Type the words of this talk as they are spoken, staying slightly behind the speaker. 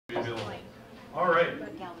All right.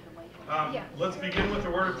 Let's begin with a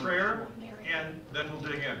word of prayer, and then we'll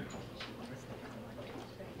dig in.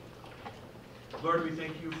 Lord, we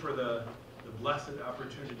thank you for the blessed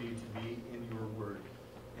opportunity to be in your word.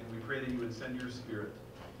 And we pray that you would send your Spirit,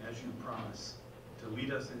 as you promise, to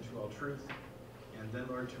lead us into all truth. And then,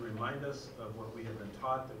 Lord, to remind us of what we have been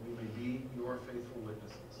taught, that we may be your faithful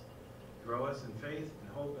witnesses. Grow us in faith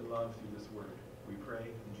and hope and love through this word. We pray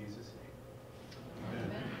in Jesus' name.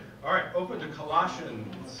 Amen. All right, open to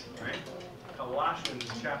Colossians, right? Colossians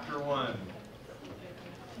chapter 1.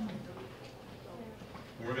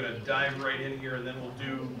 We're going to dive right in here, and then we'll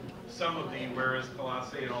do some of the where is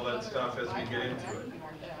Colossae and all that stuff as we get into it.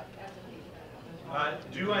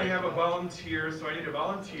 Do I have a volunteer? So I need a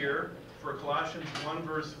volunteer for Colossians 1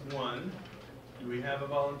 verse 1. Do we have a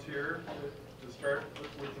volunteer to start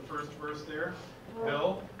with the first verse there?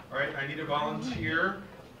 Bill? All right, I need a volunteer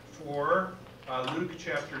for Luke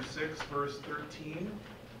chapter 6 verse 13.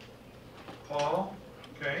 Paul?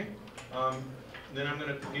 Okay. Then I'm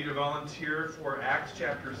going to need a volunteer for Acts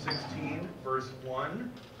chapter 16 verse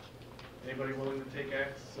 1. Anybody willing to take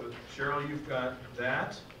Acts? So Cheryl, you've got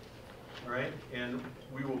that. All right, and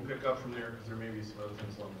we will pick up from there because there may be some other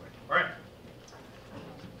things along the way. All right,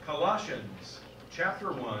 Colossians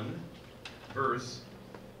chapter 1, verse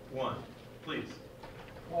 1. Please.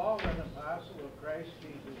 Paul, an apostle of Christ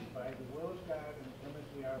Jesus, by the will of God, and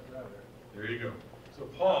Timothy, our brother. There you go. So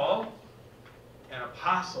Paul, an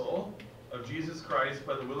apostle of Jesus Christ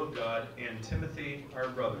by the will of God, and Timothy, our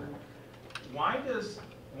brother. Why does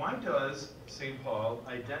St. Paul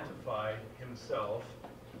identify himself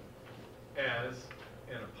as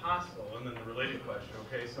an apostle? And then the related question,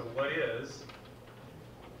 okay, so what is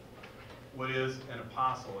an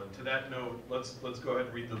apostle? And to that note, let's go ahead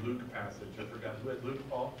and read the Luke passage. I forgot. Who had Luke,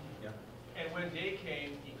 Paul? Yeah. And when day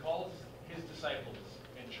came, he called his disciples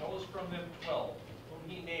and chose from them 12, whom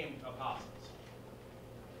he named apostles.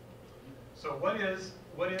 So what is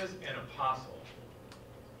an apostle?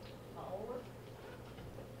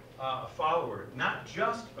 A follower, not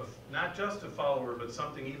just a follower, but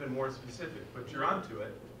something even more specific. But you're onto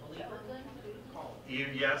it.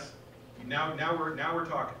 Yes. Now we're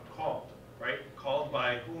talking. Called, right? Called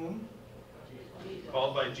by whom? Jesus.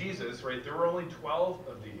 Called by Jesus, right? There were only 12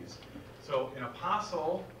 of these. So an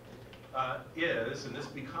apostle is, and this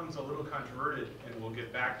becomes a little controverted, and we'll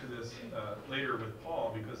get back to this later with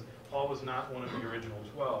Paul, because Paul was not one of the original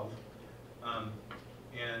 12.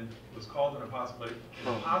 And was called an apostle, but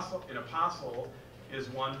an apostle is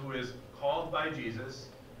one who is called by Jesus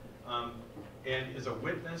and is a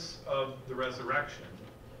witness of the resurrection.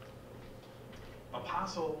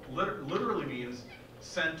 Apostle literally means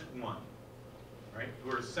sent one, right?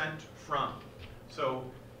 Who are sent from. So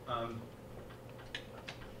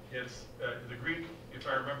it's the Greek, if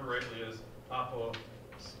I remember rightly, is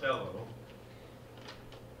apostello.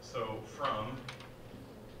 So from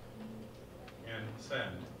and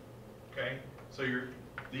send. Okay? So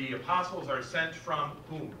the apostles are sent from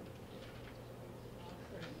whom?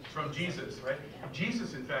 From Jesus, right?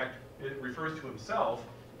 Jesus, in fact, it refers to himself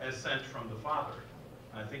as sent from the Father.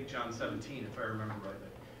 I think John 17, if I remember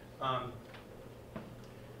rightly.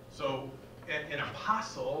 So an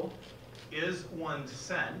apostle is one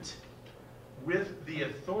sent with the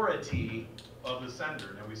authority of the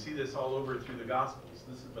sender. Now we see this all over through the Gospels.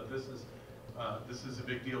 This is a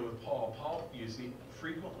big deal with Paul. Paul, you see,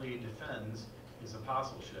 frequently defends his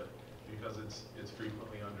apostleship because it's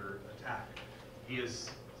frequently under attack. He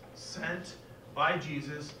is sent by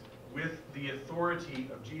Jesus with the authority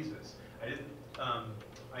of Jesus.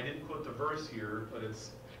 I didn't quote the verse here, but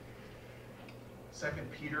it's 2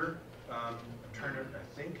 Peter. I'm trying to, I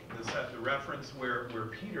think the reference where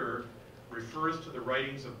Peter refers to the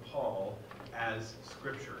writings of Paul as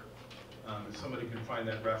Scripture. If somebody can find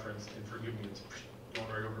that reference, and forgive me, it's going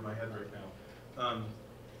right over my head right now.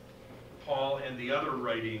 Paul and the other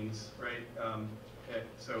writings, right?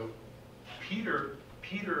 So Peter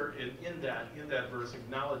in that verse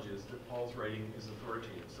acknowledges that Paul's writing is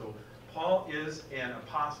authoritative. So Paul is an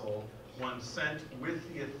apostle, one sent with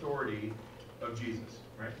the authority of Jesus,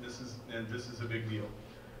 right? This is a big deal.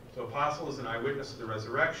 So apostle is an eyewitness of the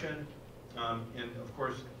resurrection, and of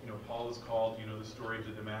course, Paul is called, the story of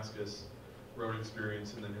the Damascus road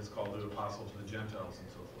experience, and then his call to apostle to the Gentiles and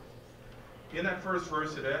so forth. In that first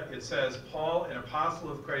verse, it says, Paul, an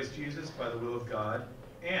apostle of Christ Jesus by the will of God,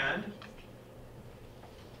 and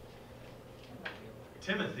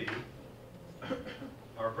Timothy,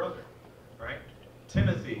 our brother, right?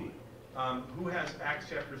 Timothy, who has Acts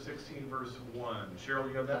chapter 16, verse 1? Cheryl,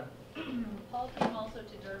 you have that? Paul came also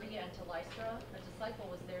to Derbe and to Lystra. A disciple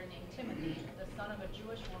was there named Timothy, the son of a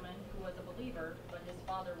Jewish woman who was a believer, but his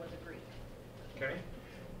father was a Greek. Okay?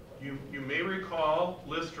 You may recall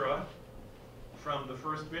Lystra from the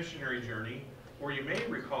first missionary journey, or you may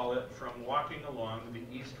recall it from walking along the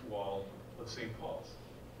east wall of St. Paul's.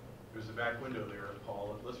 There's a back window there of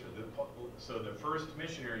Paul at Lystra. So the first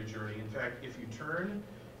missionary journey, in fact, if you turn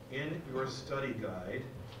in your study guide,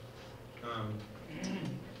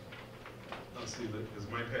 let's see, because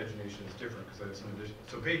my pagination is different because I have some addition.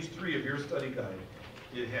 So page 3 of your study guide,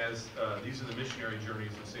 it has, these are the missionary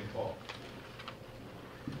journeys of St. Paul.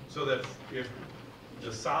 So that if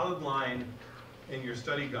the solid line in your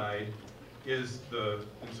study guide is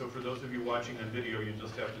and so for those of you watching on video, you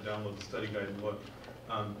just have to download the study guide and look.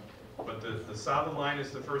 But the solid line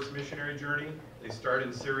is the first missionary journey. They start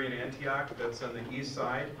in Syrian Antioch, that's on the east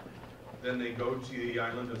side. Then they go to the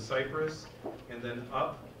island of Cyprus, and then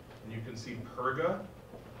up, and you can see Perga,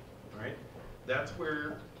 right? That's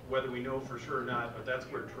where, whether we know for sure or not, but that's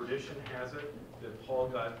where tradition has it, that Paul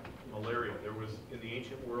got malaria. There was, in the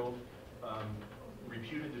ancient world,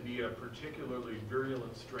 reputed to be a particularly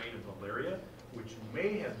virulent strain of malaria, which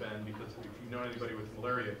may have been because if you know anybody with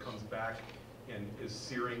malaria, it comes back and is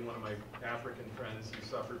searing. One of my African friends who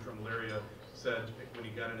suffered from malaria said when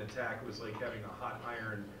he got an attack, it was like having a hot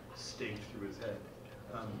iron staked through his head.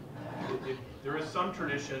 There is some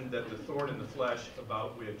tradition that the thorn in the flesh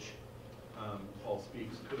about which Paul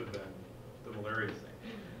speaks could have been the malaria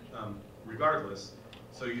thing. Regardless,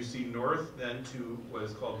 so you see north then to what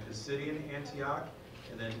is called Pisidian Antioch,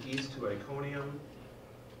 and then east to Iconium,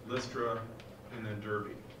 Lystra, and then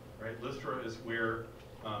Derbe. Right? Lystra is where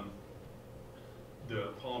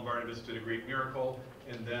Paul and Barnabas did a great miracle,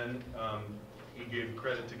 and then he gave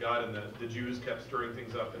credit to God, and the Jews kept stirring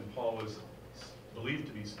things up, and Paul was believed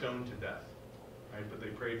to be stoned to death. Right? But they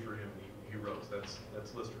prayed for him, and he rose. That's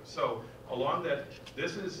Lystra. So along that,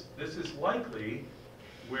 this is likely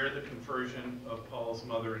where the conversion of Paul's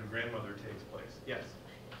mother and grandmother takes place. Yes?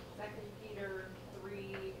 2 Peter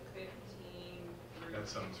 3:15 through That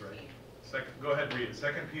sounds 16. right. Go ahead and read it. 2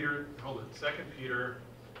 Peter, hold it. 2 Peter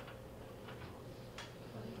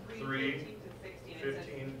 3, 15 to 16. It 15, says,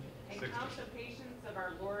 16. and count the patience of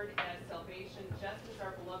our Lord as salvation, just as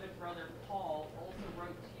our beloved brother Paul also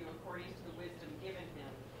wrote to you according to the wisdom given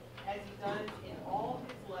him, as he does in all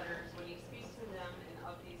his letters when he speaks to them and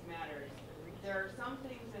of these matters. There are some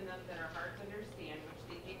things in them that are hard to understand,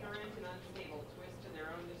 which the ignorant and unstable twist to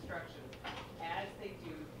their own destruction, as they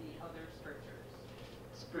do the other scriptures.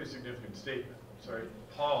 It's a pretty significant statement. Sorry,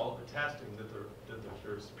 Paul attesting that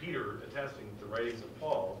there's Peter attesting that the writings of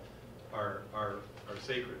Paul are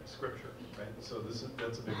sacred scripture, right? So that's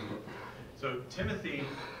a big deal. So Timothy,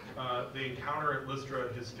 the encounter at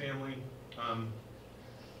Lystra, his family,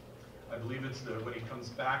 I believe it's when he comes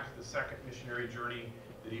back, the second missionary journey,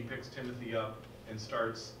 that he picks Timothy up and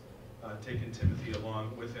starts taking Timothy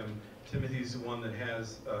along with him. Timothy's the one that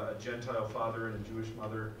has a Gentile father and a Jewish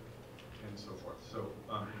mother, and so forth. So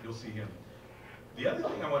you'll see him. The other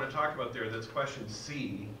thing I want to talk about there, that's question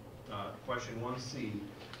C, question 1C.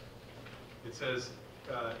 It says,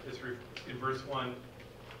 in verse 1,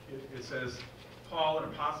 it says, Paul, an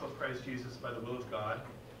apostle of Christ Jesus by the will of God,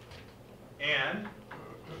 and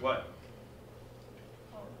what?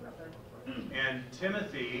 And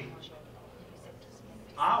Timothy,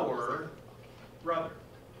 our brother.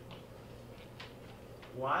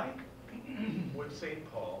 Why would St.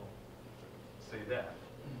 Paul say that?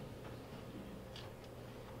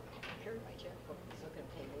 Here's my checkbook, so I can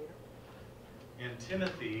pay later. And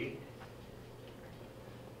Timothy,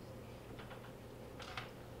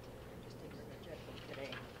 Just take my checkbook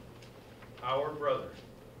today. our brother.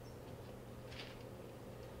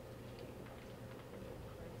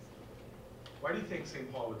 Why do you think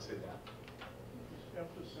St. Paul would say that? He's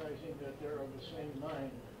emphasizing that they're of the same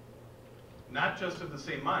mind. Not just of the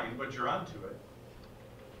same mind, but you're onto it.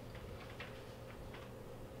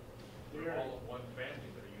 We're all of one family,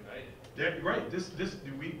 they're united. Right.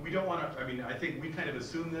 We don't want to, I mean, I think we kind of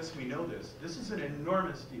assume this, we know this. This is an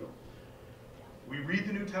enormous deal. We read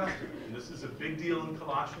the New Testament, and this is a big deal in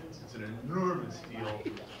Colossians. It's an enormous deal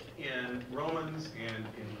in Romans and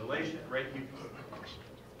in Galatians, right?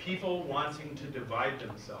 People wanting to divide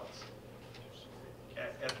themselves.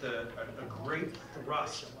 A great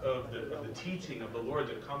thrust of the teaching of the Lord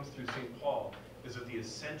that comes through St. Paul is of the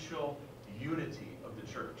essential unity of the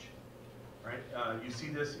church. Right? You see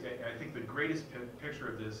this, I think the greatest picture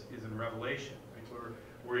of this is in Revelation, right?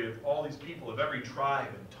 Where you have all these people of every tribe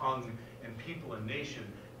and tongue and people and nation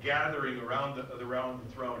gathering around the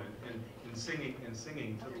throne and singing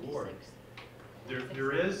to the Lord.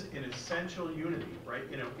 there is an essential unity, right?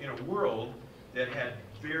 In a world that had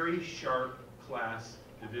very sharp class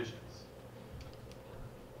divisions.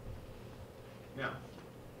 Now,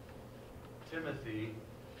 Timothy,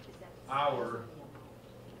 our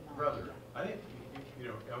brother. I think,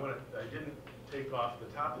 I didn't take off the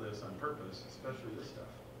top of this on purpose, especially this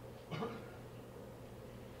stuff.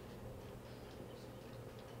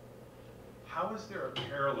 How is there a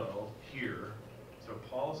parallel here? So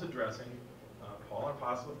Paul is addressing, Paul, an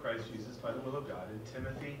apostle of Christ Jesus by the will of God, and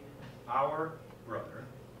Timothy, our brother,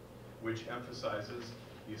 which emphasizes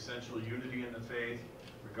the essential unity in the faith,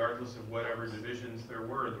 regardless of whatever divisions there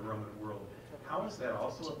were in the Roman world. How is that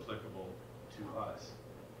also applicable to us?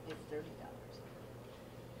 It's $30.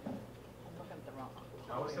 I'm looking at the wrong.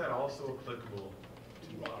 How is that also applicable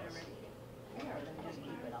to us? Yeah, then just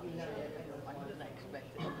keep it up. I wasn't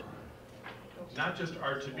expecting it. Not just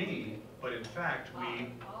are to be, but in fact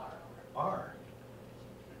we are.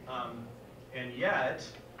 And yet,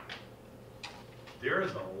 there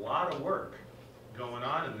is a lot of work going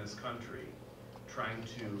on in this country trying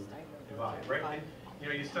to divide, right?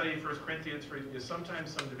 You study 1 Corinthians,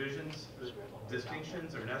 sometimes some divisions,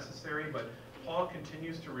 distinctions are necessary, but Paul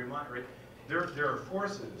continues to remind, right? There are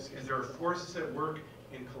forces, and there are forces at work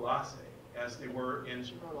in Colossae, as they were in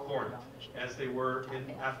Corinth, as they were in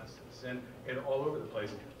Ephesus, and all over the place,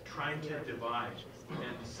 trying to divide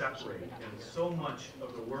and separate. And so much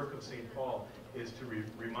of the work of St. Paul is to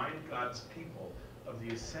remind God's people of the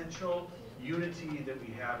essential unity that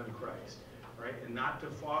we have in Christ, right? And not to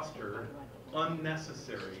foster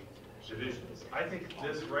unnecessary divisions. I think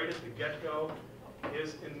this right at the get-go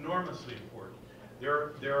is enormously important.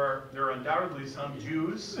 There are undoubtedly some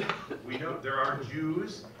Jews. We know there are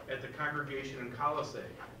Jews at the congregation in Colossae.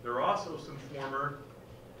 There are also some former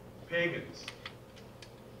pagans,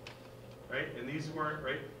 right? And these weren't,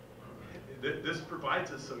 right? This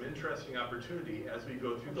provides us some interesting opportunity as we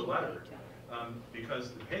go through the letter,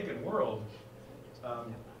 because the pagan world,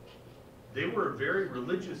 they were very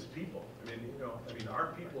religious people. I mean,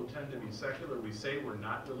 our people tend to be secular. We say we're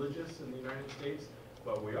not religious in the United States,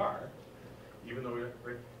 but we are, even though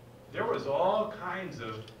right? There was all kinds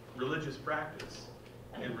of religious practice,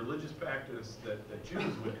 and religious practice that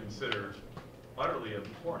Jews would consider utterly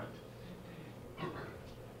abhorrent.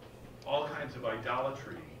 All kinds of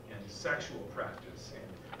idolatry and sexual practice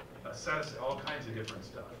and asceticism, all kinds of different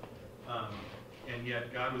stuff. And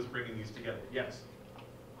yet God was bringing these together. Yes?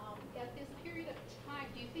 At this period of time,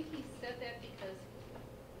 do you think he said that because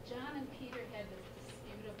John and Peter had this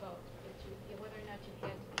dispute about whether or not you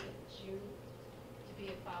had to be a Jew to be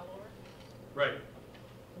a follower? Right.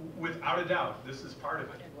 Without a doubt, this is part of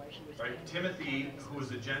it. Right? Timothy, who was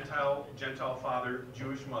a Gentile father,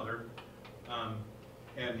 Jewish mother,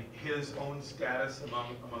 and his own status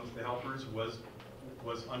amongst the helpers was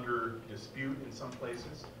under dispute in some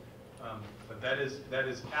places. But that is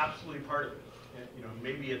absolutely part of it. And,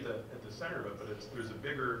 maybe at the center of it, but there's a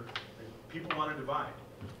bigger. People want to divide.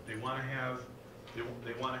 They want to have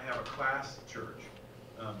a class church.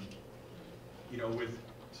 With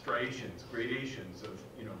striations, gradations of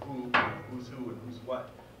who's who and who's what.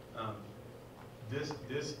 This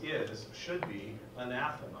should be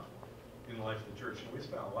anathema in the life of the church. And we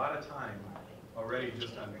spent a lot of time already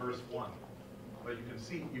just on verse 1, but you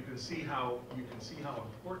can see how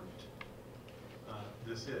important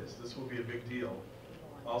this is. This will be a big deal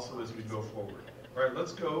also as we go forward. All right,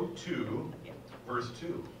 let's go to verse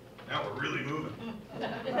 2. Now we're really moving. All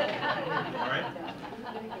right.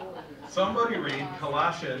 Somebody read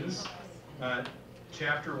Colossians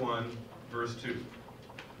chapter 1, verse 2.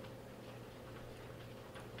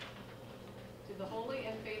 To the holy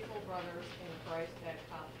and faithful brothers in Christ at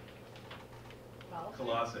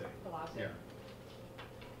Colossae. Colossae. Yeah.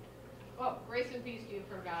 Oh, grace and peace to you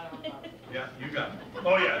from God our Father. Yeah, you got it.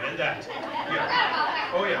 Oh yeah, and that.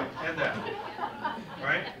 Yeah. Oh yeah, and that. All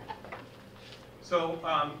right. So,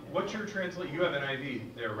 what's your translation? You have an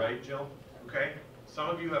NIV there, right, Jill? Okay. Some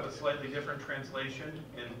of you have a slightly different translation,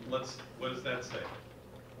 and what does that say?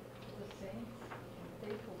 The saints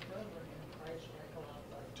and faithful brethren in Christ at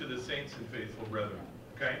Colossae. To the saints and faithful brethren.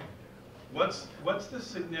 Okay. What's the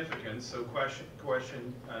significance? So, question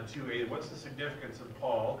 2a. What's the significance of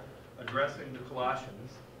Paul addressing the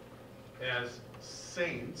Colossians as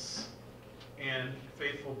saints and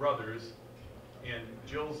faithful brothers? And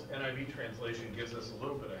Jill's NIV translation gives us a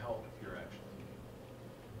little bit of help here, actually.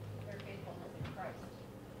 Their faithfulness in Christ.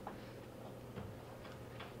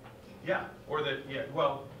 Yeah, or that, yeah,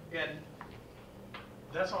 well, and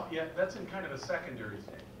that's all, yeah, that's in kind of a secondary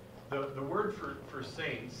thing. The word for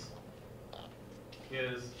saints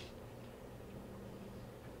is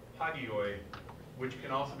hagioi, which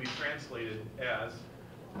can also be translated as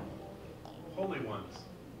holy ones.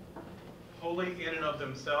 Holy in and of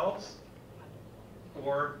themselves,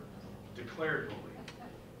 or declared holy.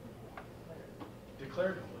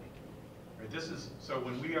 Declared holy. Right, this is, so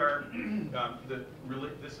when we are,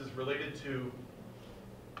 this is related to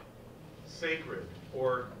sacred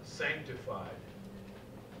or sanctified.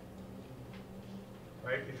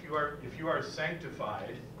 Right? If you are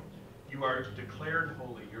sanctified, you are declared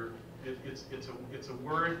holy. It's a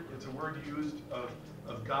word used of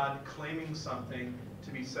God claiming something to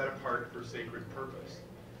be set apart for sacred purpose.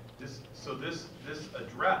 This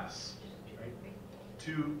address, right,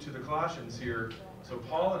 to the Colossians here. So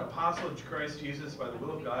Paul, an apostle of Christ Jesus by the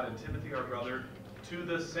will of God, and Timothy, our brother, to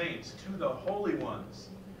the saints, to the holy ones,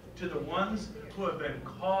 to the ones who have been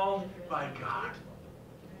called by God.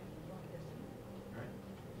 Right?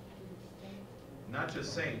 Not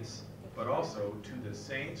just saints, but also to the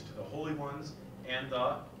saints, to the holy ones, and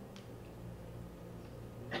the,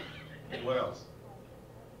 what else?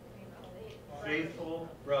 Faithful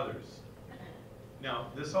brothers.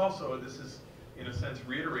 Now, this is, in a sense,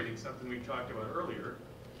 reiterating something we talked about earlier.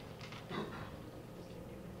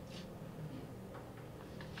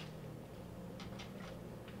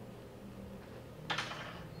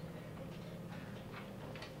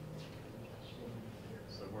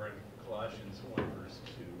 So we're in Colossians 1, verse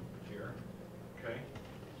 2 here. Okay?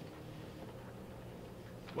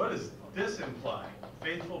 What does this imply?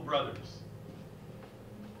 Faithful brothers.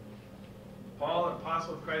 Paul, an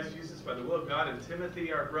apostle of Christ Jesus by the will of God, and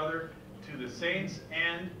Timothy, our brother, to the saints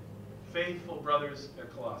and faithful brothers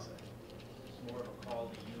at Colossae. It's more of a call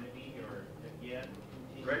to unity, or again.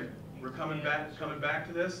 Right? We're coming back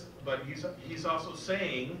to this, but he's also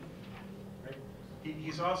saying, right?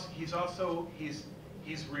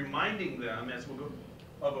 He's reminding them, as we'll go,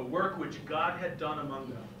 of a work which God had done among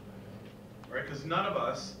them. Right? Because none of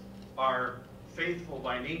us are faithful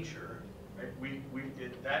by nature. Right?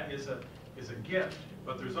 That is a gift,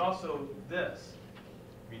 but there's also this.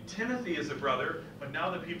 I mean, Timothy is a brother, but now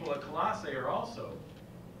the people at Colossae are also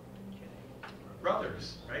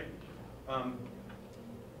brothers, right?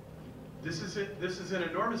 This is an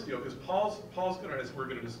enormous deal, because Paul's going to, as we're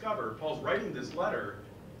going to discover, Paul's writing this letter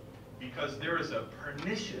because there is a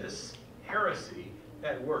pernicious heresy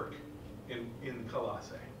at work in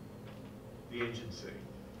Colossae, the ancient city.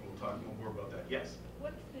 We'll talk more about that. Yes?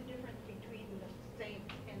 What's the difference between the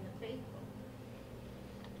saints and the faithful?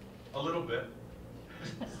 A little bit.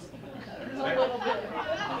 A little bit.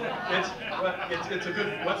 It's a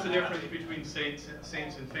good. What's the difference between saints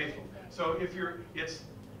and faithful? So it's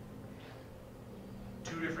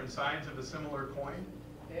two different sides of a similar coin,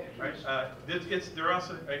 right? They're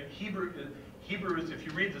also Hebrews. If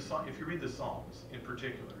you read the Psalms in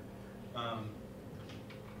particular,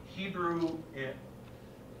 Hebrew,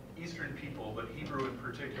 Eastern people, but Hebrew in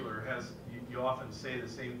particular you often say the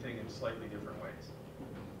same thing in slightly different ways.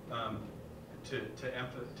 To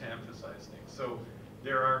emphasize things. So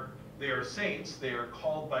they are saints, they are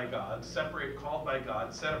called by God, called by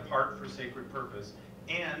God, set apart for sacred purpose,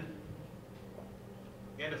 and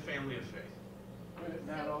a family of faith. Would it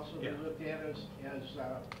not also be looked at as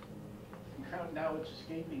now it's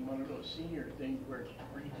escaping one of those senior things where it's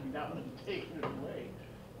reaching down and taking it away.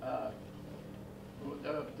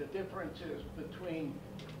 The difference is between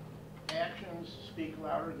actions speak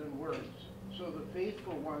louder than words. So the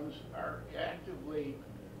faithful ones are actively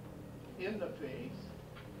in the faith.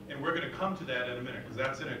 And we're going to come to that in a minute, because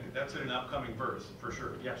that's in an upcoming verse, for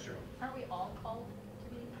sure. Yes, Cheryl. Aren't we all called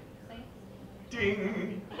to be saints?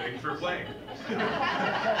 Ding! Thanks for playing.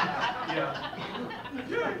 Yeah.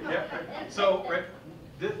 So, right,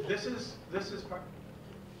 this is part.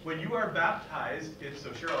 When you are baptized, so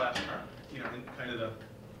Cheryl asked, in kind of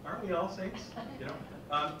aren't we all saints?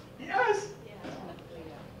 Yes.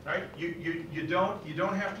 Right? You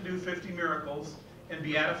don't have to do 50 miracles and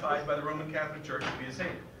be beatified by the Roman Catholic Church to be a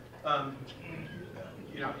saint.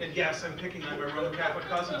 And yes, I'm picking on my Roman Catholic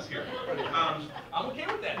cousins here. I'm okay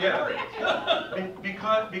with that. Yeah.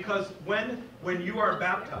 because when you are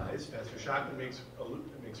baptized, Pastor Shockman makes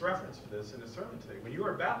reference to this in his sermon today. When you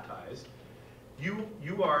are baptized,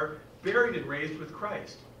 you are buried and raised with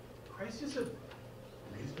Christ. Christ is a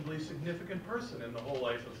reasonably significant person in the whole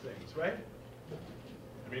life of things, right?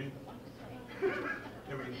 I mean,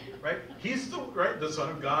 right? He's the Son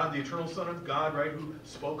of God, the eternal Son of God, right? Who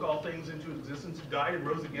spoke all things into existence, who died and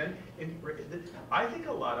rose again. And I think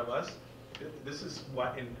a lot of us, this is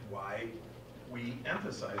why we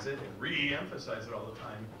emphasize it and re-emphasize it all the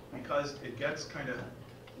time, because it gets kind of,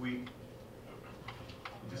 it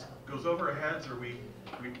just goes over our heads, or we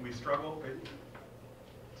struggle.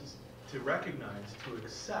 Just to recognize, to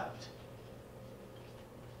accept,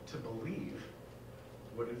 to believe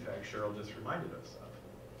what in fact Cheryl just reminded us of.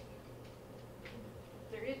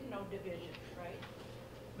 There is no division, right?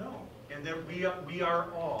 No, and that we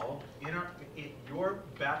are all in your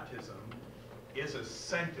baptism is a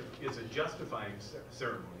justifying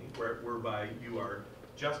ceremony whereby you are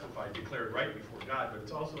justified, declared right before God, but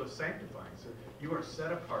it's also a sanctifying. So you are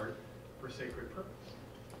set apart for sacred purpose.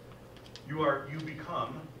 You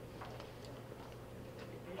become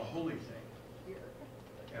a holy thing,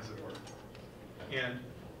 as it were. And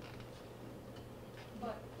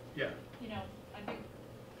But, yeah, you know, I think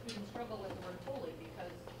we can struggle with the word holy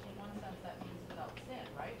because in one sense that means without sin,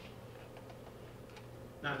 right?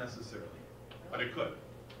 not necessarily, but it could.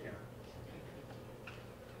 Yeah.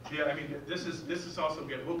 Yeah, I mean, this is also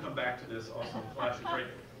good. We'll come back to this also in Colossians, right?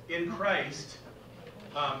 In Christ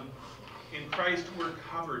we're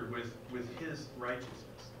covered with His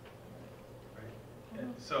righteousness, right?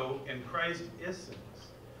 And so, and Christ is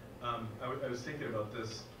sinless. I was thinking about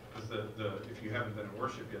this because if you haven't been in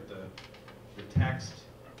worship yet, the text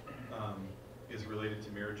is related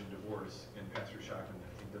to marriage and divorce, and Pastor Shockman,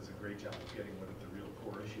 I think, does a great job of getting what the real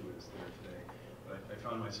core issue is there today. But I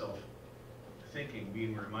found myself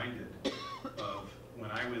being reminded of when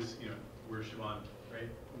I was, where Siobhan, right?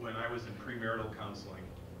 When I was in premarital counseling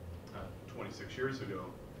 26 years ago,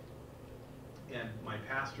 and my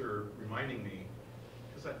pastor reminding me,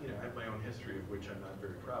 because I have my own history of which I'm not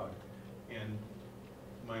very proud, and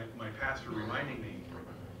my pastor reminding me,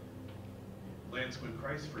 Lance, when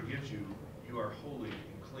Christ forgives you, you are holy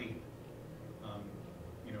and clean.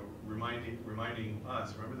 Reminding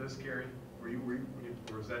us. Remember this, Gary? Were you,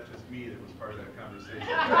 or was that just me that was part of that conversation?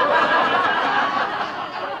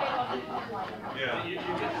 Yeah. You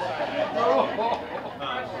can decide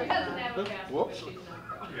that. She doesn't have a pastor, but she's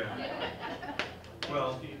not. Yeah.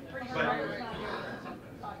 Well, Pretty sure but I was,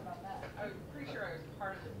 Talk about that. I was pretty sure I was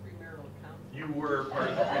part of the premarital council. you were part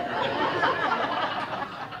of the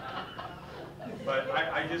But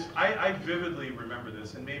I vividly remember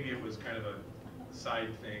this, and maybe it was kind of a side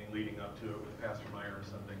thing leading up to it with Pastor Meyer or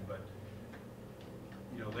something, but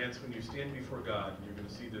Lance, when you stand before God, you're going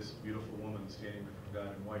to see this beautiful woman standing before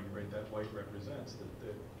God in white, right? That white represents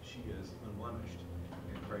that she is unblemished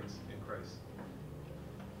in Christ's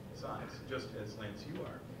eyes, just as Lance, you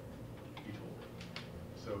are, he told her.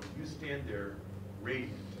 So you stand there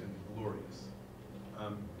radiant and glorious,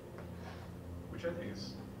 which I think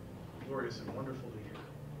is glorious and wonderful to hear,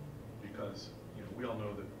 because we all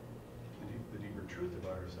know that the deeper truth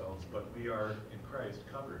about ourselves, but we are in Christ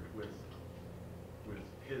covered with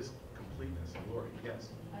His completeness and glory. Yes.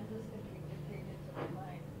 I'm just thinking, it came into my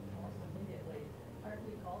mind almost immediately. Aren't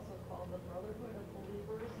we also called the brotherhood of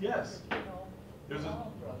believers? Yes. There's There's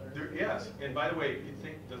all brothers. yes, and by the way, you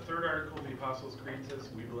think the third article of the Apostles' Creed says,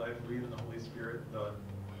 we believe in the Holy Spirit, the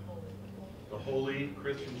holy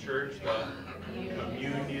Christian church, the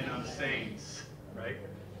communion of saints, right?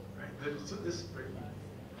 Right. So this,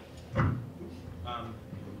 The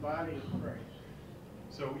body of Christ.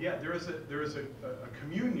 so yeah, there is a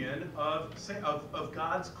communion of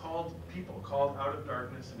God's called people, called out of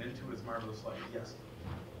darkness and into His marvelous light. Yes.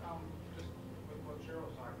 Just with what Cheryl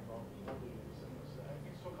was talking about, holy and sinless, I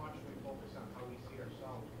think so much we focus on how we see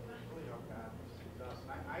ourselves, but it's really how God sees us.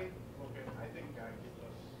 And I think God gives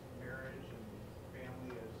us marriage and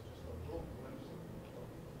family as just a little glimpse of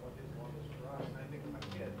what His love is for us. And I think of my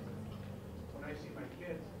kids. When I see my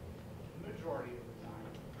kids, the majority of the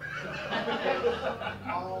time,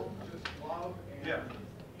 all just love and Yeah.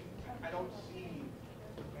 I don't see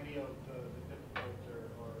any of the difficult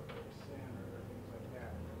or sin or things like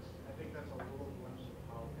that. I think that's a little glimpse of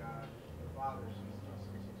how God, the Father, sees us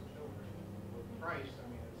as His children. With Christ, I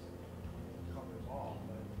mean, it covers all.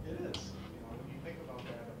 But It is. when you think about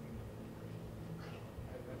that, I mean,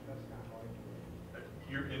 that's not how I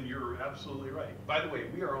do it. You're absolutely right. By the way,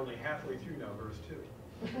 we are only halfway through now, verse 2.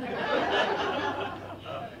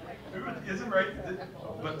 Isn't right?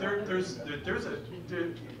 But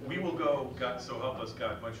we will go, God, so help us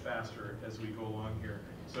God, much faster as we go along here.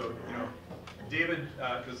 So, David,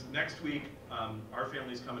 because next week our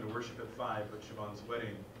family's coming to worship at 5, but Siobhan's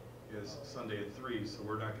wedding is Sunday at 3, so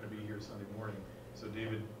we're not going to be here Sunday morning. So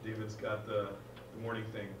David's got the morning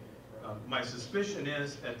thing. My suspicion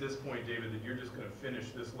is, at this point, David, that you're just going to finish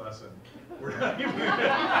this lesson. We're not even going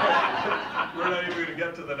to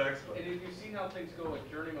get to the next one. And if you've seen how things go with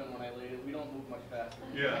Journeyman when I laid it, we don't move much faster.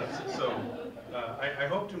 Yeah, so I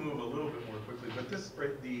hope to move a little bit more quickly, but this,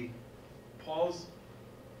 right, Paul's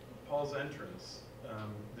entrance,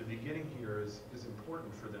 the beginning here is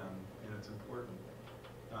important for them, and it's important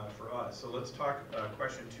for us. So let's talk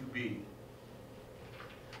question 2b.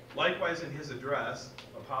 Likewise, in his address,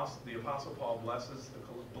 the Apostle Paul blesses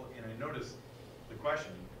and I notice the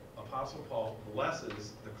question, Apostle Paul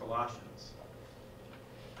blesses the Colossians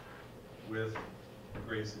with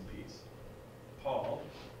grace and peace. Paul,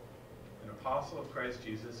 an apostle of Christ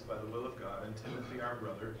Jesus by the will of God, and Timothy, our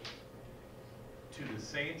brother, to the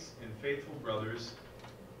saints and faithful brothers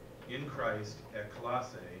in Christ at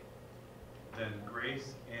Colossae, then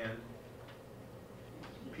grace and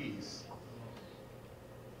peace.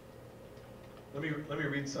 Let me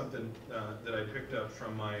read something that I picked up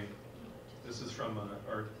from this is from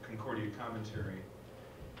our Concordia commentary.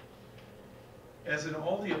 As in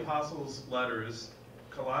all the apostles' letters,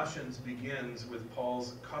 Colossians begins with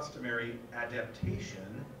Paul's customary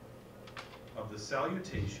adaptation of the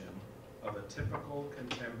salutation of a typical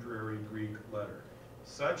contemporary Greek letter.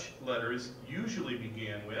 Such letters usually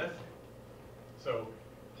began with, so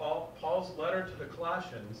Paul's letter to the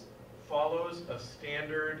Colossians follows a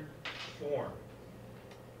standard form.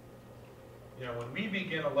 You know, when we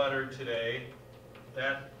begin a letter today,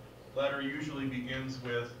 that letter usually begins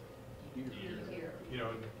with, you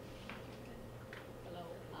know, Hello,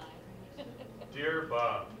 hi. Dear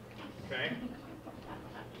Bob, okay?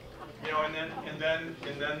 You know, and then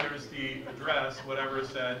there's the address, whatever is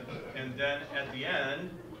said, and then at the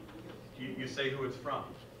end, you say who it's from.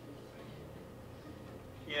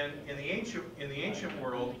 In the ancient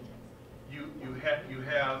world, you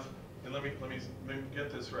have, and let me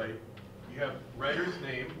get this right. You have writer's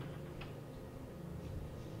name.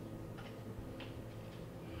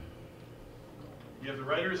 You have the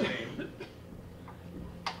writer's name,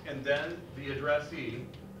 and then the addressee.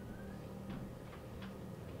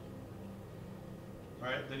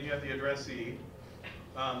 Right? Then you have the addressee,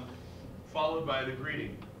 followed by the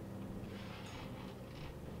greeting.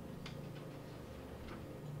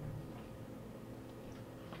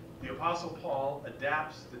 The Apostle Paul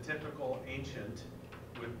adapts the typical ancient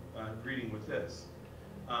greeting with this.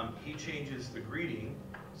 He changes the greeting,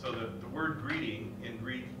 so the word greeting in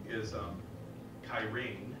Greek is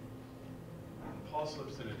kairein. Paul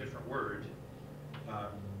slips in a different word,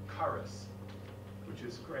 charis, which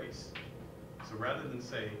is grace. So rather than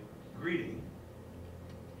say greeting,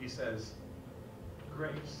 he says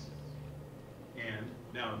grace. And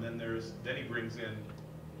then he brings in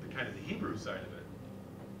the kind of the Hebrew side of it,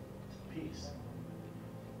 peace.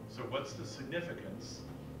 So what's the significance?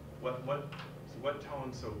 What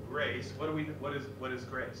tone? So grace. What is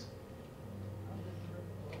grace?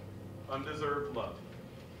 Undeserved love.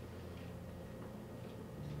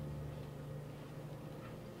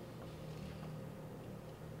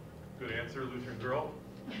 Good answer, Lutheran girl.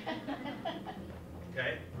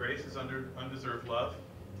 Okay, grace is undeserved love.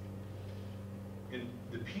 And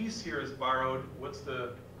the peace here is borrowed.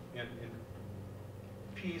 And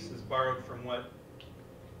peace is borrowed from what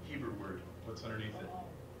Hebrew word? What's underneath it?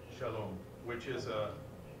 Shalom, which is a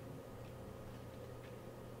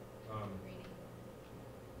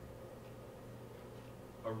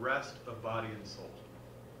rest of body and soul,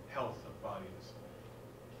 health of body and soul.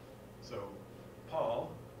 So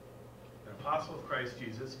Paul, an apostle of Christ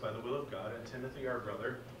Jesus by the will of God, and Timothy our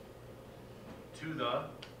brother, to the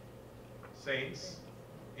saints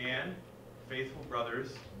and faithful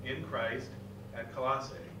brothers in Christ at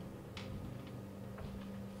Colossae.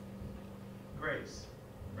 Grace,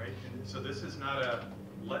 right? And so this is not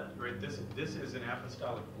this is an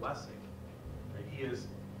apostolic blessing. Right? He is.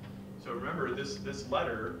 So remember, this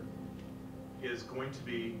letter is going to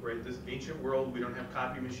be, right, this ancient world, we don't have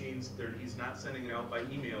copy machines. He's not sending it out by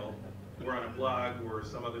email or on a blog or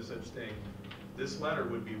some other such thing. This letter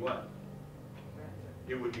would be what?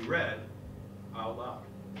 It would be read out loud.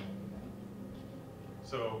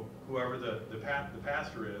 So whoever the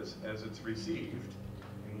pastor is, as it's received,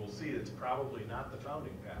 and we'll see it's probably not the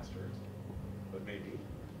founding pastor, but maybe,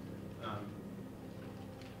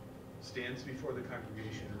 stands before the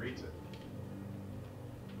congregation and reads it.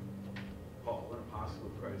 Paul, an apostle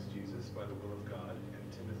of Christ Jesus by the will of God,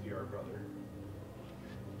 and Timothy our brother,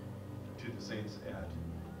 to the saints and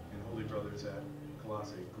holy brothers at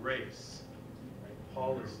Colossae. Grace. Right?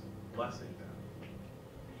 Paul is blessing them.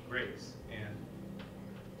 Grace and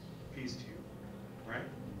peace to you. Right?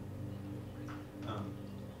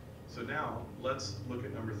 So now, let's look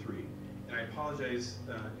at number 3. And I apologize,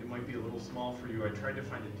 it might be a little small for you. I tried to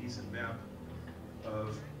find a decent map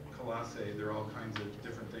of Colossae. There are all kinds of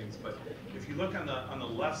different things. But if you look on the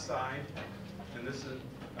left side, and this is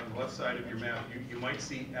on the left side of your map, you might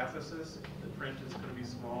see Ephesus. The print is going to be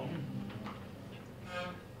small.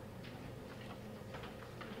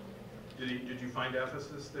 Did you find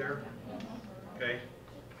Ephesus there? Okay.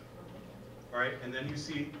 All right, and then you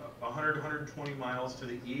see 100, 120 miles to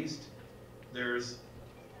the east, there's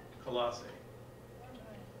Colossae.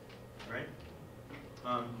 Right?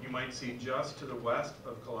 You might see just to the west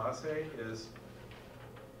of Colossae is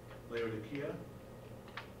Laodicea.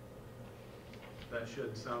 That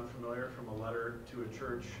should sound familiar from a letter to a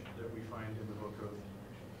church that we find in the book of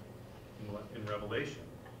in Revelation.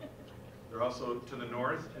 There also to the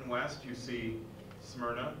north and west you see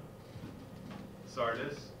Smyrna,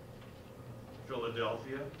 Sardis,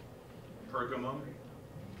 Philadelphia, Pergamum,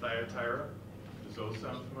 Thyatira. Does those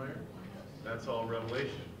sound familiar? That's all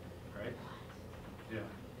Revelation, right? Yeah.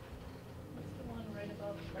 What's the one right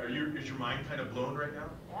above? Is your mind kind of blown right now?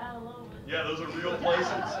 Yeah, a little bit. Yeah, those are real places.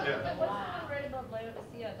 Yeah. What's the one right above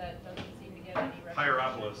Laodicea that doesn't seem to get any recognition?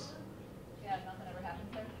 Hierapolis. Yeah, nothing ever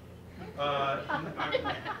happens there?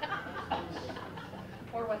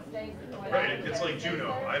 Or what stays? Right, it's like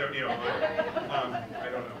Juneau. I don't, you know. I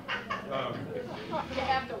don't know. You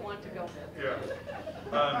have to want to go there.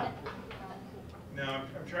 Yeah. Now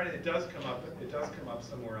I'm trying to. It does come up. It does come up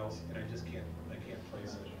somewhere else, and I just can't. I can't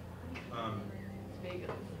place it.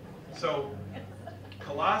 So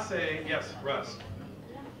Colossae. Yes, Russ.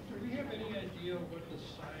 Do we have any idea what the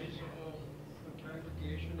size of the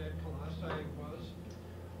congregation at Colossae was?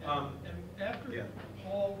 And after yeah.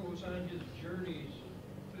 Paul goes on his journeys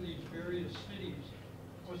to these various cities,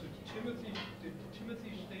 was it Timothy? Did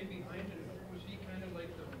Timothy stay behind, and was he kind of like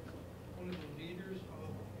one of the leaders of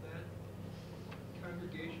that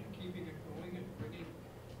congregation, keeping it going and bringing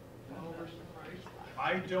followers to Christ?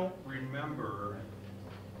 I don't remember,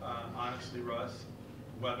 honestly, Russ,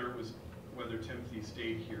 whether Timothy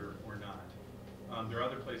stayed here or not. There are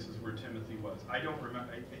other places where Timothy was. I don't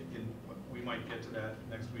remember. We might get to that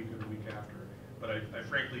next week or the week after, but I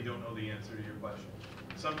frankly don't know the answer to your question.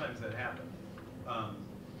 Sometimes that happens,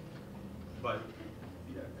 but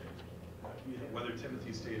yeah, whether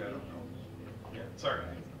Timothy stayed, I don't know. Yeah, sorry.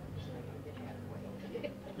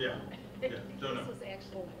 Yeah, don't know. This was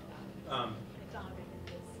actual,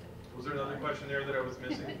 Was there another question there that I was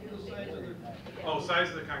missing? The size of the Oh, size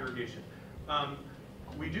of the congregation.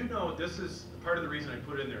 We do know this is part of the reason I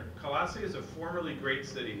put it in there. Colossae is a formerly great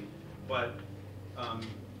city, but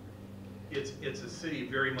it's a city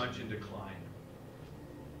very much in decline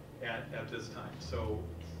at this time. So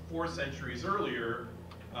 4 centuries earlier,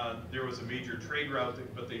 there was a major trade route,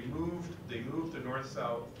 but they moved the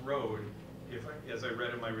north-south road, as I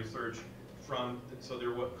read in my research,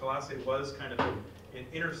 Colossae was kind of an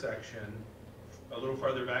intersection a little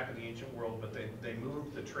farther back in the ancient world, but they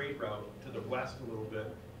moved the trade route to the west a little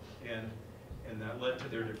bit, and that led to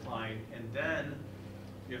their decline. And then,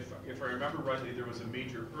 if I remember rightly, there was a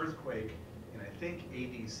major earthquake in, I think,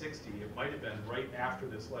 AD 60. It might have been right after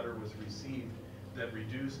this letter was received, that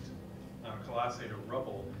reduced Colossae to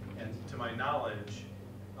rubble. And to my knowledge,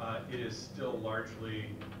 it is still largely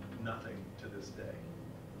nothing to this day.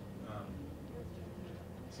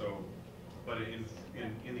 But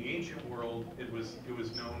in the ancient world, it was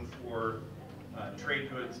known for trade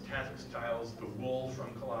goods, textiles. The wool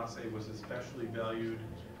from Colossae was especially valued,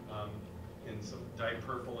 in some dyed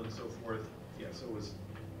purple and so forth. Yeah, so it was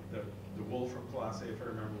the wool from Colossae, if I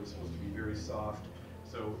remember, was supposed to be very soft.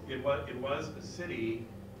 So it was a city.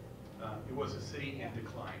 It was a city in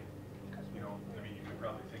decline. You know, I mean, you could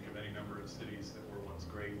probably think of any number of cities that were once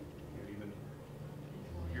great, even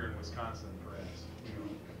here in Wisconsin, perhaps. You know,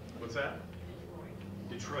 what's that?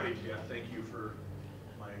 Detroit, yeah, thank you for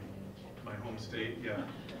my home state, yeah.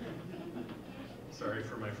 Sorry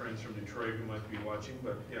for my friends from Detroit who might be watching,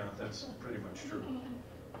 but yeah, that's pretty much true.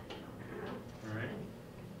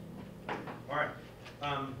 All right.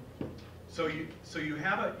 So you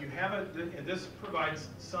have and this provides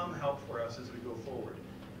some help for us as we go forward.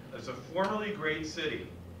 It's a formerly great city,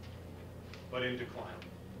 but in decline.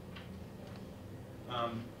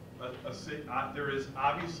 There is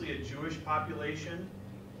obviously a Jewish population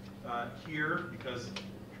here, because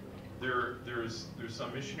there's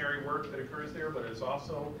some missionary work that occurs there, but it's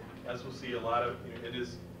also, as we'll see, a lot of,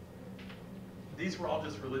 these were all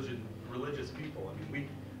just religious people. I mean,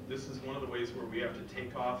 this is one of the ways where we have to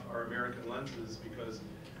take off our American lenses, because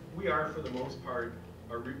we are, for the most part,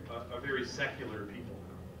 a very secular people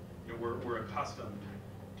now. We're accustomed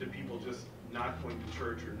to people just not going to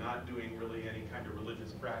church or not doing really any kind of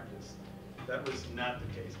religious practice. That was not the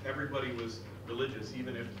case. Everybody was religious,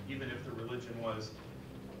 even if the religion was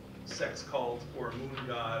sex cult or moon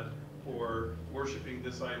god or worshiping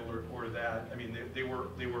this idol or that. I mean, they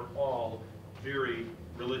were all very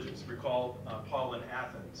religious. Recall Paul in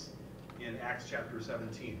Athens in Acts chapter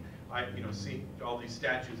 17. I see all these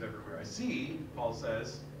statues everywhere. I see, Paul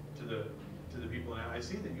says to the people, and I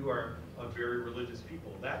see that you are a very religious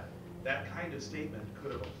people. That kind of statement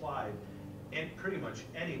could have applied in pretty much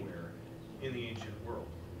anywhere in the ancient world.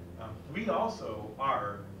 We also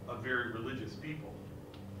are a very religious people.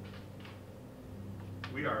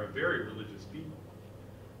 We are a very religious people.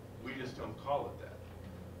 We just don't call it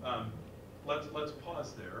that. Let's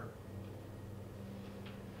pause there.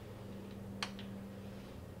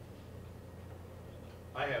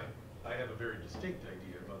 I have a very distinct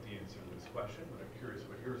idea about the answer to this question, but I'm curious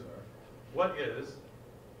what yours are. What is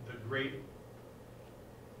the great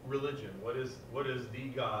religion? What is the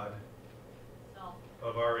God Self.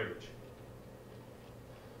 of our age?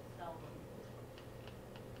 Self.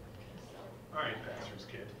 All right, pastor's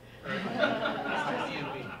kid.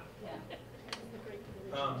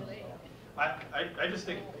 All right. I just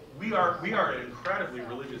think we are an incredibly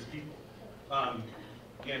religious people,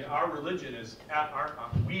 and our religion is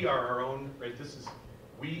we are our own, right? This is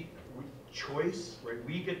we choice, right?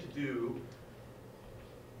 We get to do.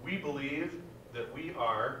 We believe that we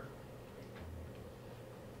are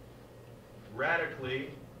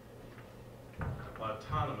radically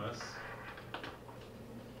autonomous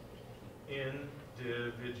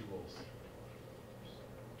individuals.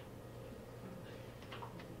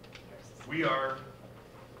 We are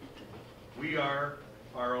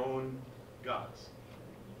our own gods.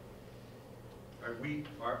 Right? We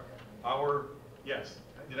are our, yes.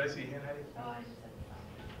 Did I see a hand, Heidi? Oh, I just said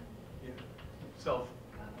Yeah. Self.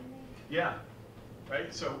 Yeah.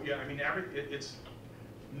 Right? So, yeah, I mean, it's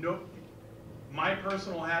no, my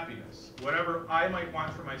personal happiness, whatever I might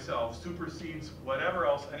want for myself, supersedes whatever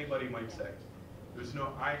else anybody might say. There's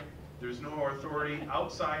no authority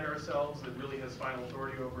outside ourselves that really has final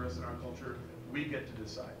authority over us in our culture. We get to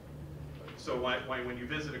decide. So when you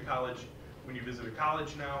visit a college,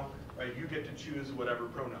 now, right, you get to choose whatever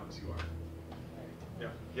pronouns you are. Yeah.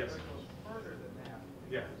 Yes. It goes further than that.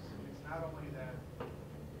 Yeah. It's not only that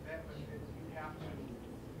but you have to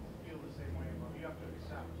feel the same way about it. You have to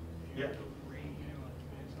accept. You have to agree.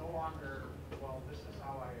 It's no longer, well, this is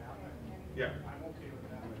how I am, and Yeah. I'm okay with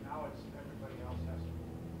that. But now it's everybody else has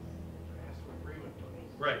to agree with it.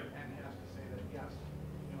 Right. And has to say that yes,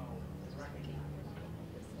 recognize.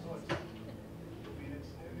 So it's, I mean,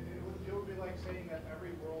 it would be like saying that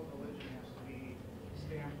every world religion has to be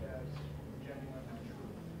stamped as genuine and true.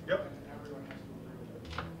 Yep. And everyone has to agree with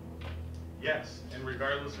it. Yes, and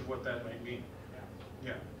regardless of what that might mean.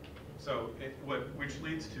 Yeah. Yeah. So which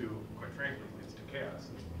leads to, quite frankly, leads to chaos.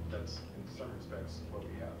 And that's in some respects what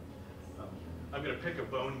we have. I'm going to pick a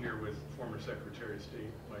bone here with former Secretary of State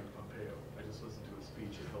Mike Pompeo. I just listened to a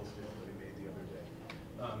speech at Hillsdale that he made the other day.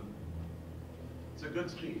 It's a good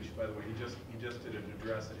speech, by the way. He just did an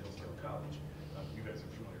address at Hillsdale College. You guys are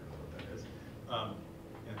familiar with what that is.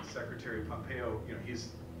 And Secretary Pompeo, it's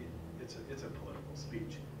a political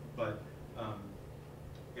speech, but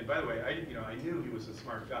and by the way, I knew he was a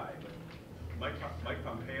smart guy, but Mike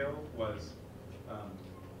Pompeo was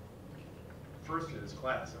first in his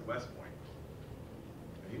class at West Point.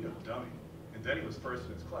 He was a dummy, and then he was first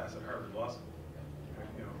in his class at Harvard Law School.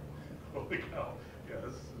 Holy cow! Yeah,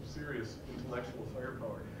 this is some serious intellectual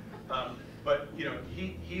firepower. But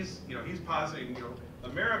he's positing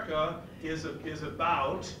America is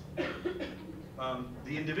about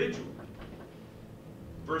the individual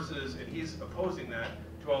versus, and he's opposing that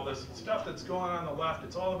to all this stuff that's going on the left.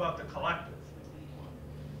 It's all about the collective.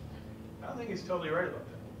 I don't think he's totally right about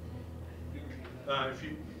that.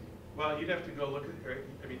 You'd have to go look at. Right?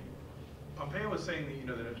 I mean, Pompeo was saying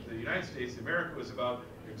that the United States, America, was about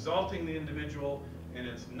exalting the individual, and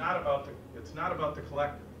it's not about the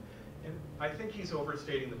collective. And I think he's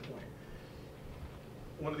overstating the point.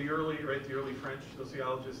 One of the early French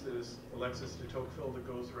sociologists is Alexis de Tocqueville that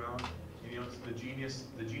goes around. It's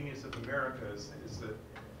the genius of America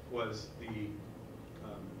was the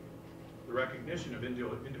recognition of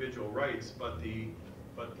individual rights, but I'm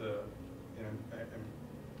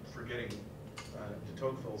forgetting de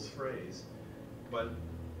Tocqueville's phrase, but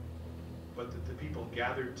that the people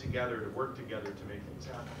gathered together to work together to make things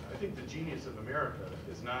happen. I think the genius of America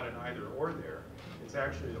is not an either or there; it's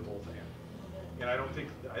actually the both and. And I don't think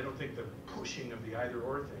the pushing of the either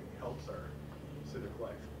or thing helps our civic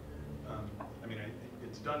life. I mean,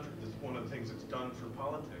 it's done. It's one of the things it's done for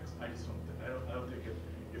politics. I just don't think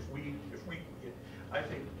I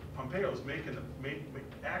think Pompeo's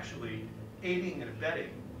actually aiding and abetting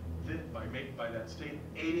by that statement,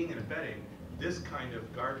 aiding and abetting this kind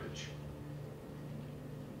of garbage.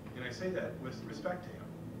 And I say that with respect to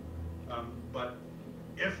him. But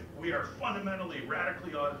if we are fundamentally,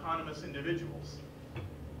 radically autonomous individuals,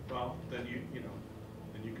 well, then you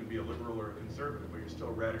can be a liberal or a conservative, but you're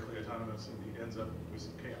still radically autonomous and it ends up with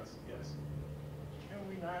some chaos. Yes? Can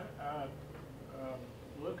we not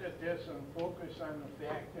look at this and focus on the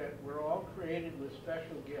fact that we're all created with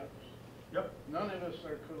special gifts? Yep. None of us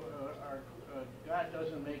God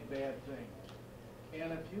doesn't make bad things.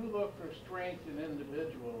 And if you look for strength in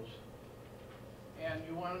individuals and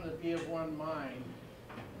you want them to be of one mind,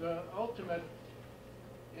 the ultimate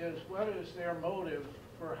is what is their motive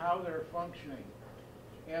for how they're functioning.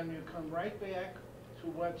 And you come right back to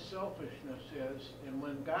what selfishness is. And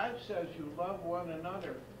when God says you love one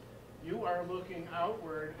another, you are looking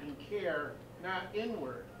outward and care, not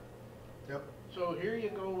inward. Yep. So here you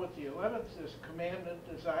go with the 11th commandment,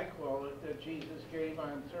 as I call it, that Jesus gave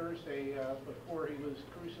on Thursday before he was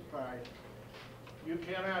crucified. You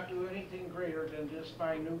cannot do anything greater than this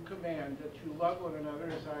my new command, that you love one another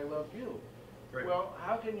as I love you. Right. Well,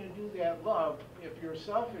 how can you do that love if your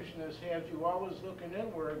selfishness has you always looking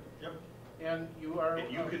inward? Yep. And you are... And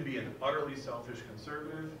you can be an utterly selfish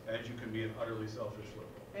conservative as you can be an utterly selfish liberal.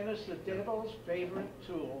 And it's the devil's favorite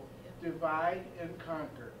tool, divide and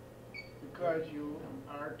conquer. Because you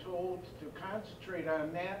are told to concentrate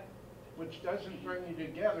on that which doesn't bring you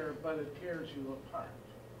together, but it tears you apart.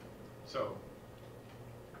 So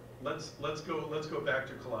let's go back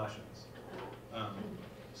to Colossians.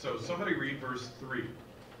 So somebody read verse 3.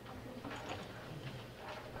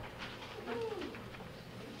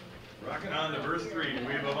 Rocking on to verse 3. Do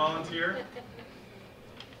we have a volunteer?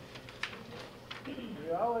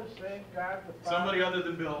 We always thank God the Father. Somebody other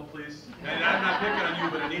than Bill, please. And I'm not picking on you,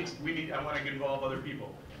 but I want to involve other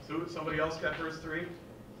people. So somebody else got verse 3?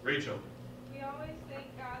 Rachel. We always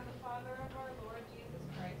thank God, the Father of our Lord Jesus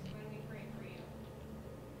Christ, when we pray for you.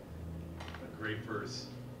 A great verse.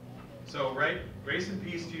 So, right, grace and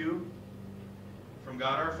peace to you from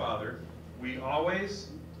God our Father. We always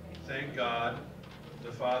thank God,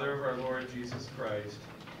 the Father of our Lord Jesus Christ,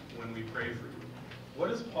 when we pray for you. What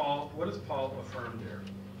does Paul affirm there?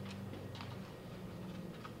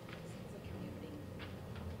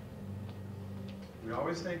 We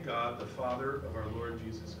always thank God, the Father of our Lord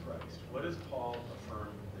Jesus Christ. What does Paul affirm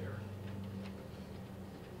there?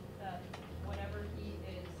 That whatever he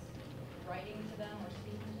is writing to them or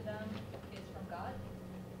speaking to them is from God?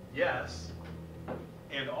 Yes.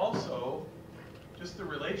 And also, just the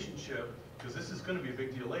relationship, because this is going to be a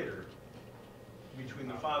big deal later, between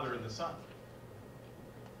the Father and the Son.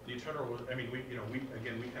 The eternal, I mean, we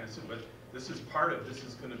kind of assume, but this is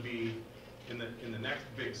going to be in the next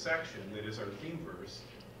big section that is our theme verse,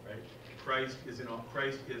 right? Christ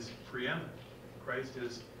is preeminent. Christ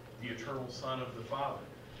is the eternal Son of the Father.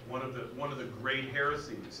 One of the great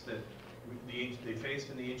heresies that they faced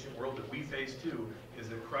in the ancient world, that we face too, is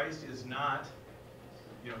that Christ is not,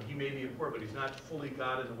 he may be important, but he's not fully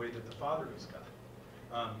God in the way that the Father is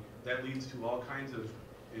God. That leads to all kinds of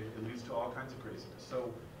craziness.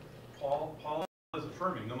 So Paul is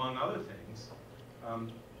affirming, among other things,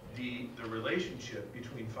 the relationship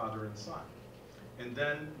between Father and Son. And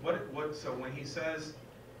then so when he says,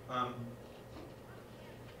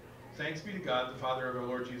 thanks be to God, the Father of our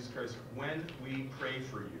Lord Jesus Christ, when we pray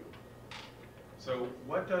for you. So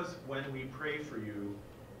what does when we pray for you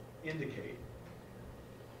indicate?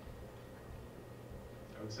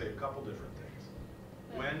 I would say a couple different things.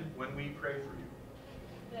 When we pray for you.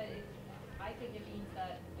 I think it means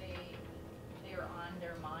that they are on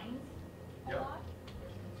their minds a Yep. lot.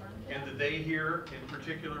 There's concern for And them. the they here in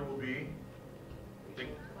particular will be?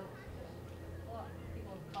 Well,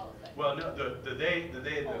 people call it that. Well, no,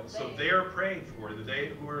 so they. they are praying for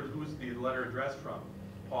who's the letter addressed from?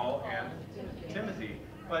 Paul and Timothy.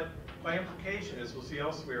 But by implication, as we'll see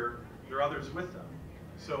elsewhere, there are others with them.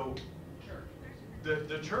 So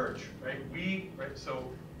the church, right? So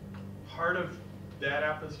part of that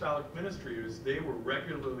apostolic ministry is they were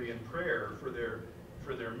regularly in prayer for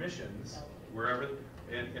their missions wherever,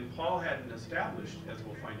 and Paul hadn't established, as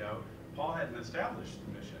we'll find out, Paul hadn't established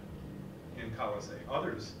the mission in Colossae.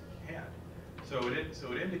 Others had. So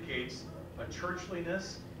it indicates a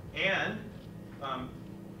churchliness and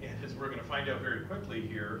as we're going to find out very quickly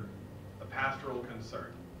here, a pastoral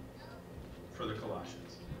concern for the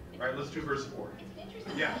Colossians. All right, let's do verse 4. It's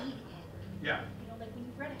interesting Yeah. to read it. Yeah. Like when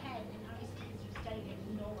you've read ahead, and obviously because you studied it,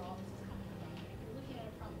 you know where all this is coming from. If you're looking at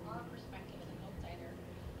it from our perspective as an outsider,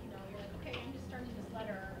 you're like, okay, I'm just starting this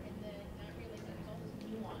letter, and then not realizing there's all this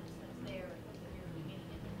nuance that's there from the very beginning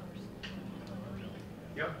in the first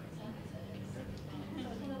Yep. sentences. So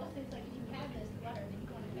it's one of those things like if you have this letter, then you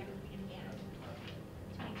go back and read it again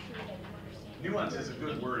to make sure that you understand. Nuance is a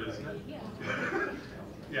good word, isn't it? Yeah.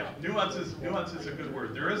 Yeah, nuance is a good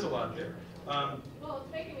word. There is a lot there. Well,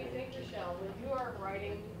 it's making me think, Michelle, when you are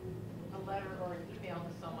writing letter or an email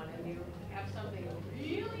to someone and you have something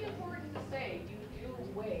really important to say, you do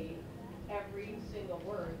weigh every single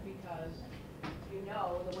word because you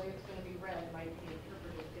know the way it's going to be read might be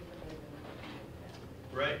interpreted differently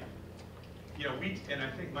than Right. You know, and I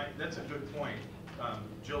think that's a good point.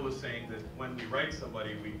 Jill was saying that when we write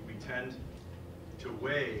somebody, we tend to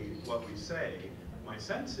weigh what we say. My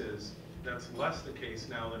sense is that's less the case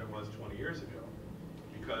now than it was 20 years ago,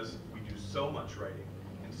 because we do so much writing,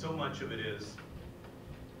 and so much of it is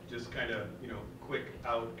just kind of, you know, quick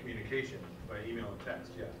out communication by email and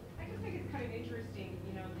text. Yeah. I just think it's kind of interesting,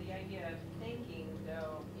 you know, the idea of thinking,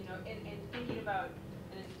 though, you know, and thinking about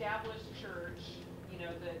an established church, you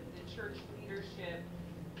know, the church leadership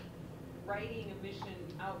writing a mission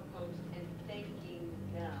outpost and thanking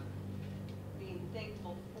them, being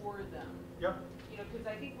thankful for them. Yep. You know, because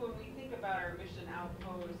I think when we think about our mission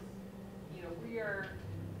outposts, you know, we are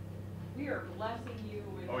blessing you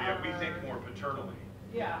with Oh yeah, our, we think more paternally.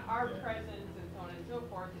 yeah, our Yeah. presence and so on and so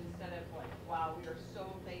forth, instead of like, wow, we are so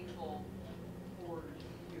thankful for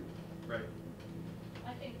you. Right.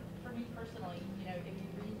 I think for me personally, you know, if you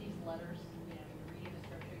read these letters, you know, you're reading the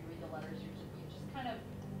scripture, you read the letters, you just kind of,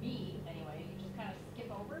 me anyway, you just kind of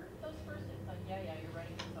skip over those first. It's like, yeah, you're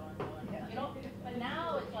writing to so and so, and you know. But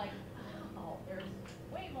now it's like, oh, there's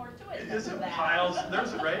way more to it. There's a than that. piles.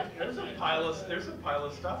 There's a pile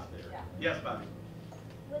of stuff there. Yeah. Yes, Bobby.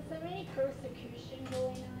 Was there any persecution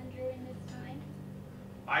going on during this time?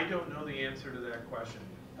 I don't know the answer to that question.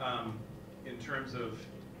 In terms of,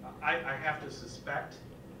 I have to suspect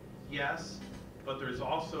yes, but there's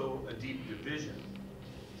also a deep division.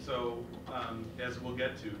 So as we'll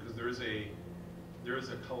get to, because there is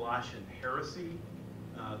a Colossian heresy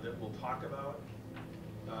that we'll talk about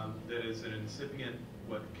that is an incipient,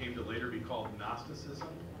 what came to later be called Gnosticism.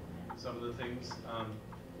 Some of the things.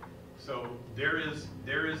 So there is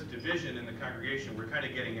division in the congregation. We're kind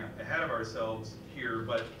of getting ahead of ourselves here,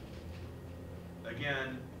 but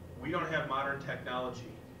again, we don't have modern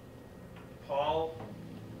technology. Paul,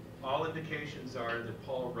 all indications are that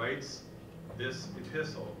Paul writes this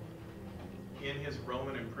epistle in his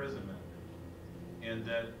Roman imprisonment, and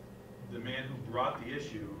that the man who brought the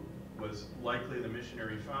issue was likely the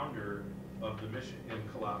missionary founder of the mission in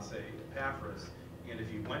Colossae, Epaphras, and if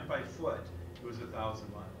he went by foot, it was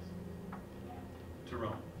 1,000 miles to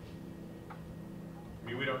Rome. I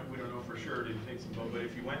mean, we don't know for sure. Did he take some boat? But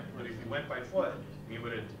if he went by foot, he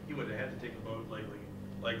would have had to take a boat,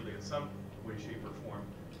 likely in some way, shape, or form.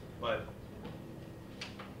 But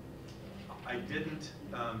I didn't.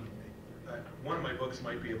 One of my books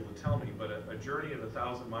might be able to tell me, but a journey of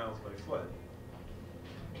 1,000 miles by foot,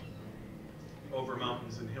 over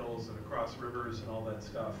mountains and hills and across rivers and all that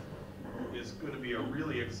stuff, is going to be a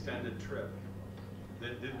really extended trip.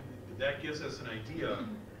 That gives us an idea.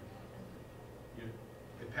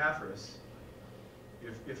 Epaphras,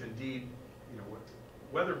 if indeed, you know,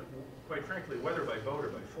 whether, quite frankly, whether by boat or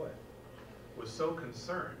by foot, was so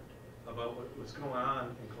concerned about what was going on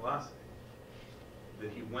in Colossae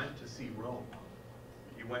that he went to see Rome.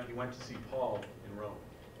 He went to see Paul in Rome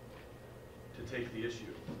to take the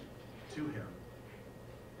issue to him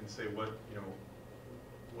and say, what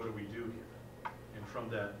do we do here? And from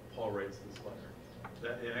that, Paul writes this letter. And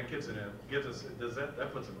that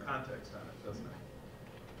that puts some context on it, doesn't it?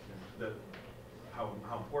 That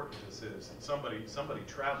how important this is. And somebody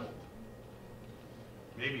traveled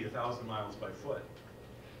maybe 1,000 miles by foot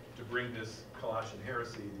to bring this Colossian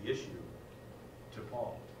heresy, the issue, to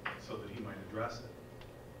Paul so that he might address it.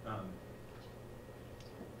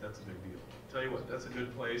 That's a big deal. Tell you what, that's a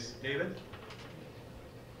good place. David,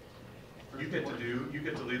 you get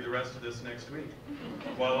to lead the rest of this next week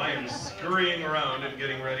while I am scurrying around and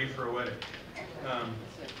getting ready for a wedding.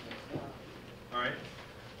 All right.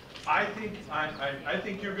 I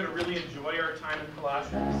think you're going to really enjoy our time in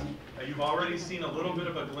Colossians. You've already seen a little bit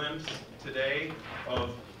of a glimpse today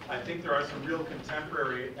of, I think there are some real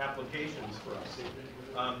contemporary applications for us.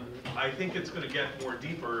 I think it's going to get more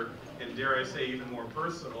deeper and, dare I say, even more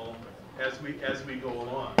personal as we go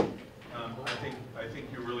along. I think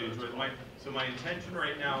you really enjoy it. So my intention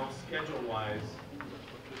right now, schedule-wise,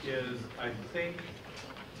 is I think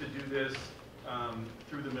to do this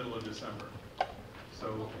through the middle of December.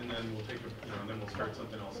 So, and then we'll take and then we'll start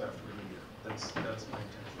something else after the new year. That's my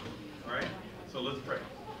intention. All right. So let's pray.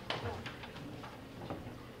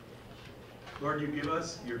 Lord, you give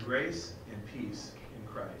us your grace and peace in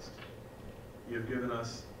Christ. You have given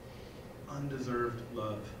us undeserved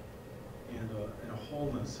love and a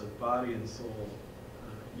wholeness of body and soul,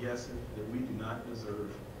 yes, that we do not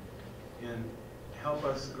deserve. And help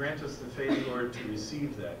us, grant us the faith, Lord, to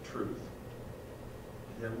receive that truth.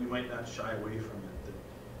 that we might not shy away from it,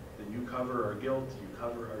 that you cover our guilt, you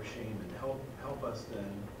cover our shame, and help us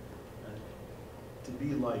then to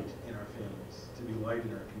be light in our families, to be light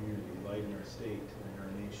in our community, light in our state, and in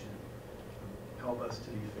our nation. Help us to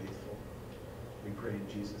be faithful. We pray in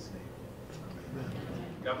Jesus' name. Amen.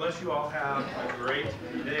 God bless you all. Have a great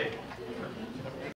day.